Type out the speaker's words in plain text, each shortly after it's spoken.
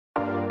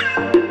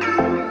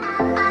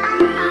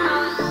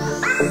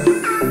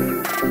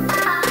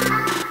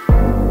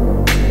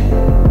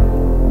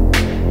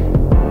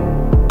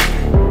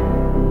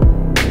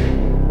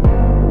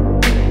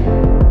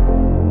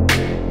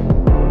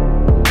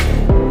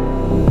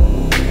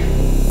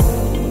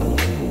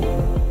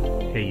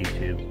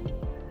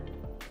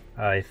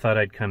I thought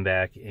I'd come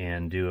back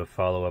and do a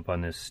follow-up on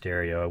this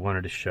stereo. I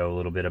wanted to show a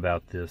little bit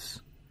about this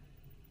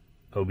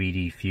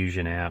OBD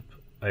Fusion app.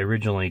 I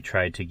originally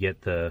tried to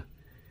get the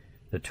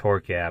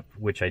Torque app,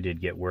 which I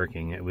did get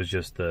working. It was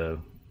just the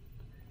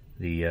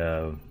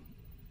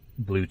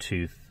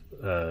Bluetooth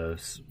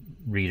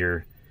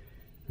reader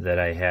that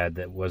I had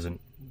that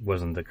wasn't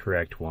the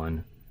correct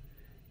one.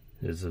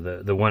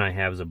 The one I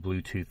have is a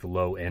Bluetooth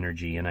low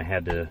energy, and I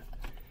had to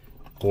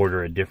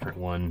order a different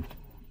one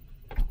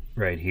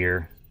right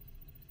here.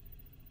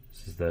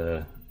 This is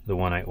the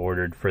one I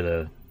ordered for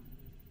the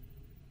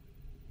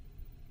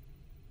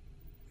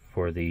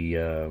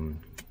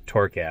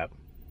Torque app.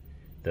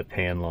 The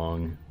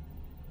Panlong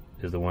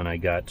is the one I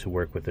got to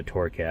work with the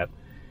Torque app,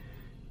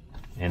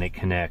 and it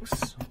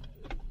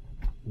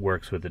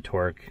works with the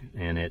Torque,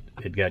 and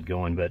it got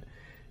going, but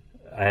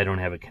I don't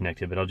have it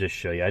connected. But I'll just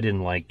show you. I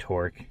didn't like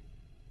Torque.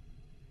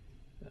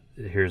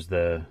 Here's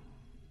I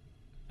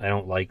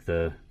don't like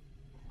the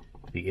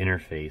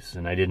interface,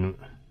 and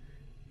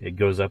it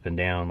goes up and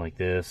down like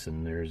this,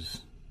 and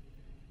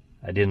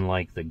I didn't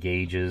like the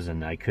gauges,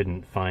 and I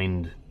couldn't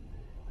find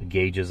the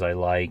gauges I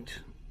liked,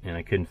 and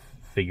I couldn't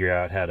figure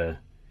out how to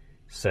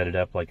set it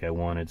up like I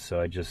wanted. So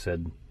I just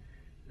said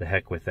the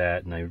heck with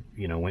that, and I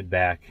went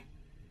back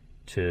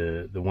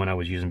to the one I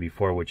was using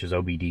before, which is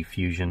OBD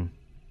Fusion,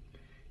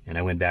 and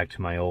I went back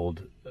to my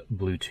old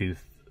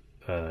Bluetooth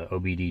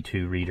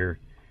OBD2 reader,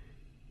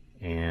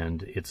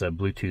 and it's a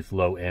Bluetooth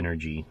low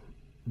energy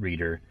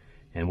reader.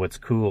 And what's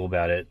cool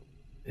about it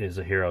is,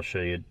 here I'll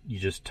show you. You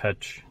just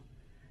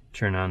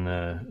turn on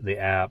the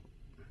app,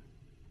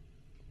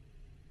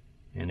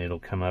 and it'll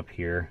come up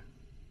here,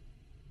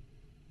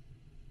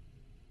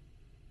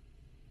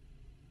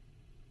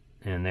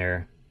 and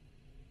there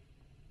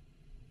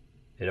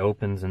it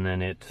opens, and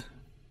then it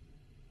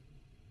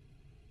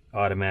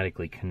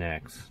automatically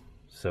connects.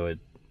 So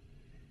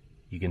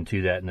you can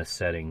do that in the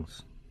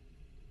settings,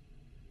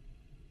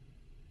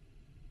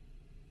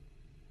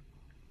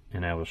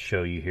 and I will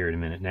show you here in a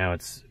minute. Now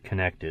it's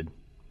connected,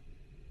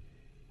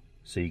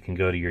 so you can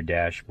go to your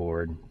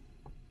dashboard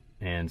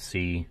and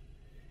see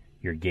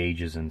your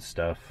gauges and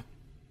stuff.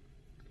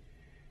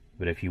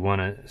 But if you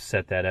want to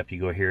set that up, you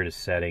go here to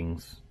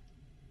settings.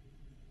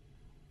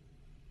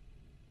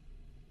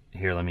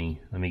 Here, let me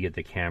get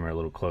the camera a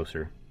little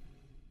closer.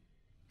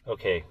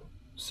 Okay,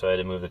 so I had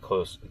to move the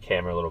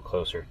camera a little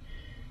closer.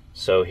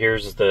 So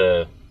here's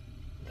the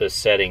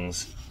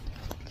settings,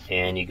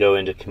 and you go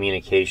into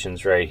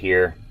communications right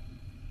here,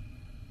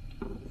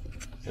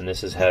 and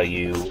this is how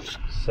you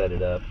set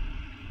it up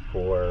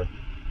for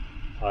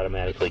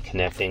automatically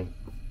connecting.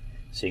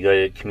 So you go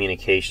to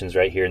communications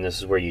right here, and this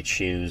is where you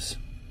choose,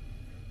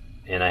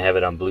 and I have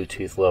it on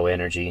Bluetooth low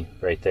energy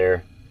right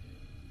there.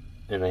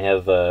 And I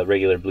have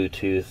regular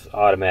Bluetooth,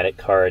 automatic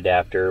car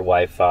adapter,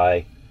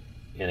 Wi-Fi,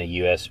 and a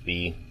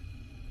USB.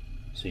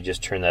 So you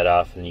just turn that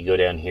off, and you go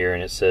down here,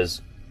 and it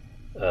says,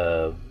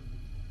 don't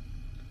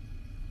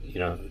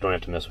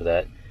have to mess with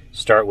that.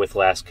 Start with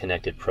last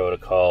connected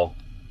protocol,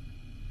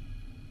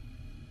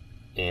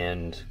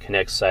 and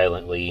connect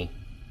silently.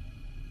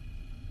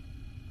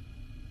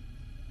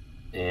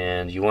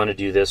 And you want to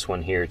do this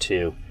one here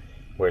too,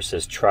 where it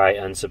says try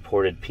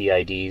unsupported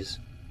PIDs.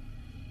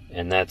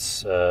 And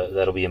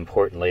that'll be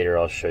important later.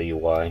 I'll show you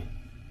why.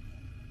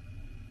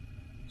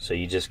 So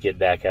you just get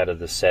back out of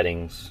the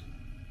settings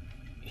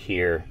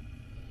here,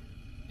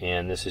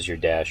 and this is your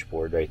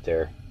dashboard right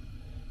there,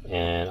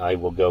 and I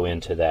will go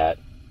into that.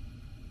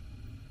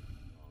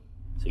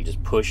 So you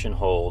just push and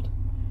hold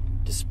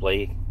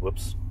display,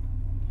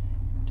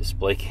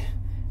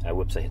 I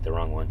hit the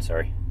wrong one,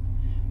 sorry.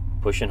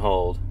 Push and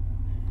hold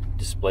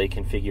display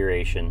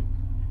configuration,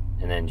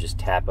 and then just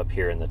tap up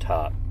here in the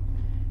top,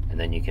 and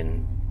then you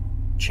can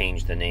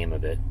change the name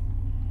of it.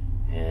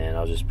 And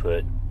I'll just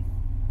put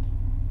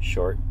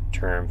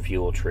short-term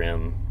fuel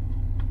trim,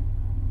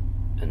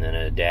 and then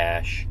a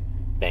dash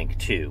bank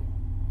 2.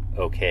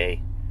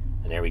 Okay,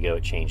 and there we go,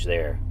 it changed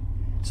there.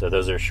 So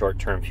those are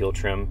short-term fuel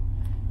trim,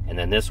 and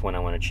then this one I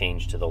want to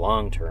change to the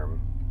long-term.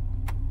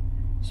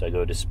 So I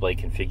go display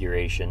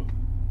configuration,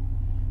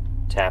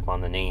 tap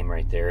on the name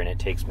right there, and it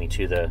takes me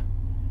to the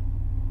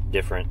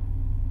different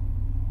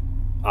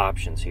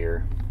options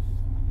here.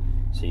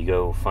 So you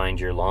go find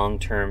your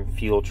long-term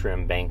fuel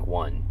trim bank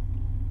 1,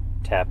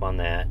 tap on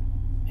that,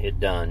 hit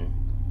done,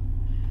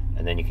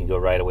 and then you can go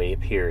right away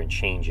up here and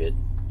change it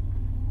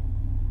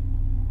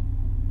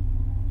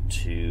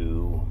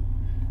to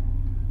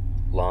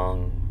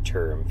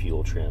long-term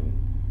fuel trim,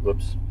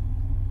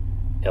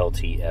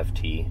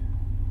 LTFT,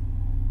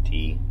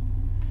 T,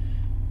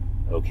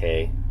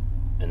 okay,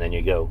 and then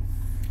you go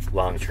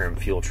long-term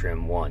fuel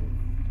trim 1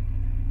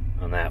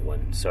 on that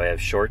one. So I have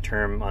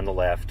short-term on the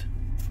left,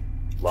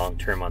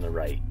 long-term on the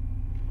right,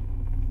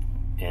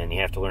 and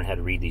you have to learn how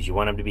to read these. You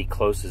want them to be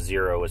close to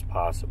 0 as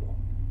possible.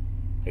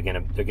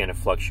 They're gonna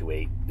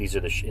fluctuate. These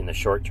are in the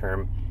short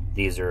term.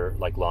 These are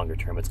like longer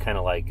term. It's kind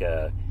of like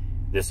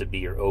this would be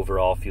your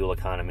overall fuel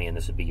economy, and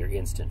this would be your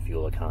instant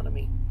fuel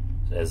economy,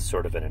 as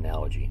sort of an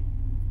analogy.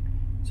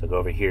 So go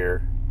over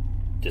here,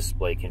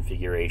 display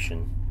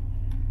configuration.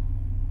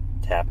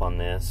 Tap on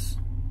this,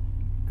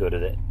 go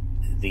to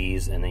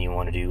these, and then you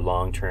want to do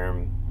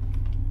long-term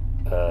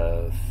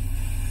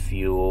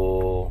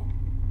fuel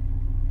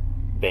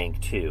bank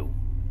 2.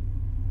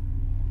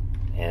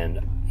 And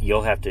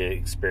you'll have to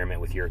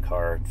experiment with your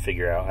car,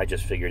 figure out. I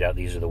just figured out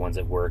these are the ones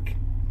that work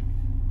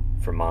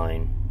for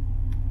mine.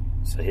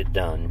 So hit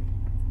done,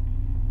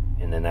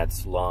 and then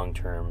that's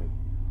long-term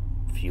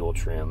fuel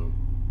trim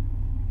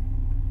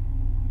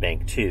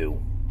bank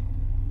 2,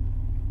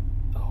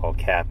 all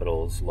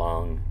capitals,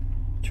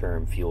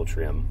 long-term fuel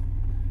trim,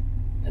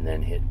 and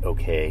then hit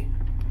OK.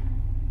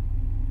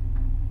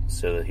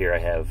 So here I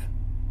have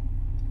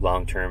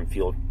long-term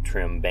fuel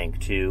trim bank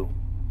 2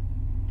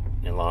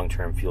 and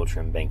long-term fuel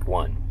trim bank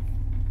 1,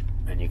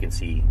 and you can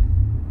see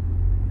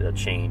they'll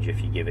change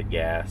if you give it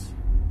gas.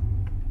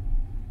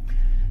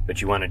 But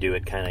you want to do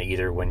it kind of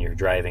either when you're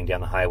driving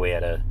down the highway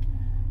at a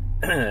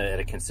at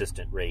a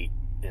consistent rate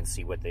and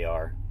see what they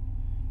are.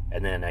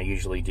 And then I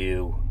usually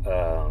do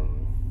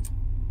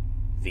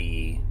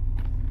the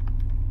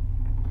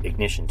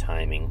ignition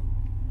timing.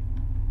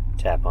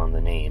 Tap on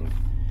the name.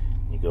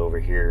 You go over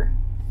here,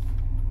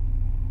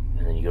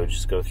 and then you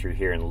just go through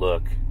here and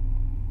look.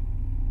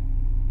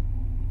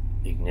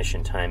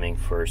 Ignition timing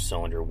for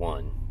cylinder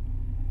 1.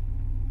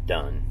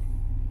 Done.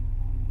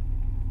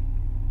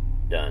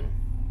 Done.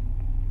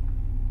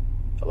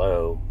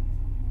 Hello.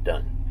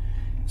 Done.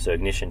 So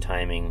ignition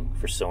timing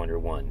for cylinder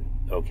 1.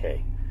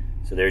 Okay.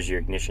 So there's your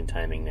ignition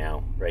timing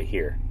now, right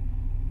here.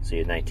 So you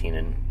have 19,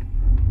 and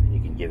you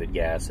can give it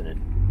gas,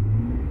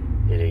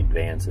 and it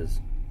advances.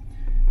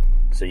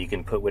 So you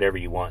can put whatever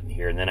you want in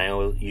here. And then I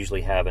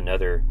usually have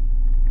another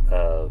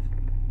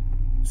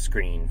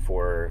screen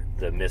for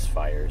the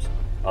misfires.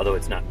 Although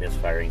it's not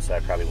misfiring, so I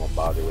probably won't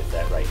bother with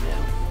that right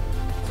now.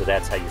 So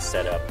that's how you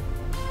set up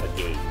a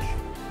gauge.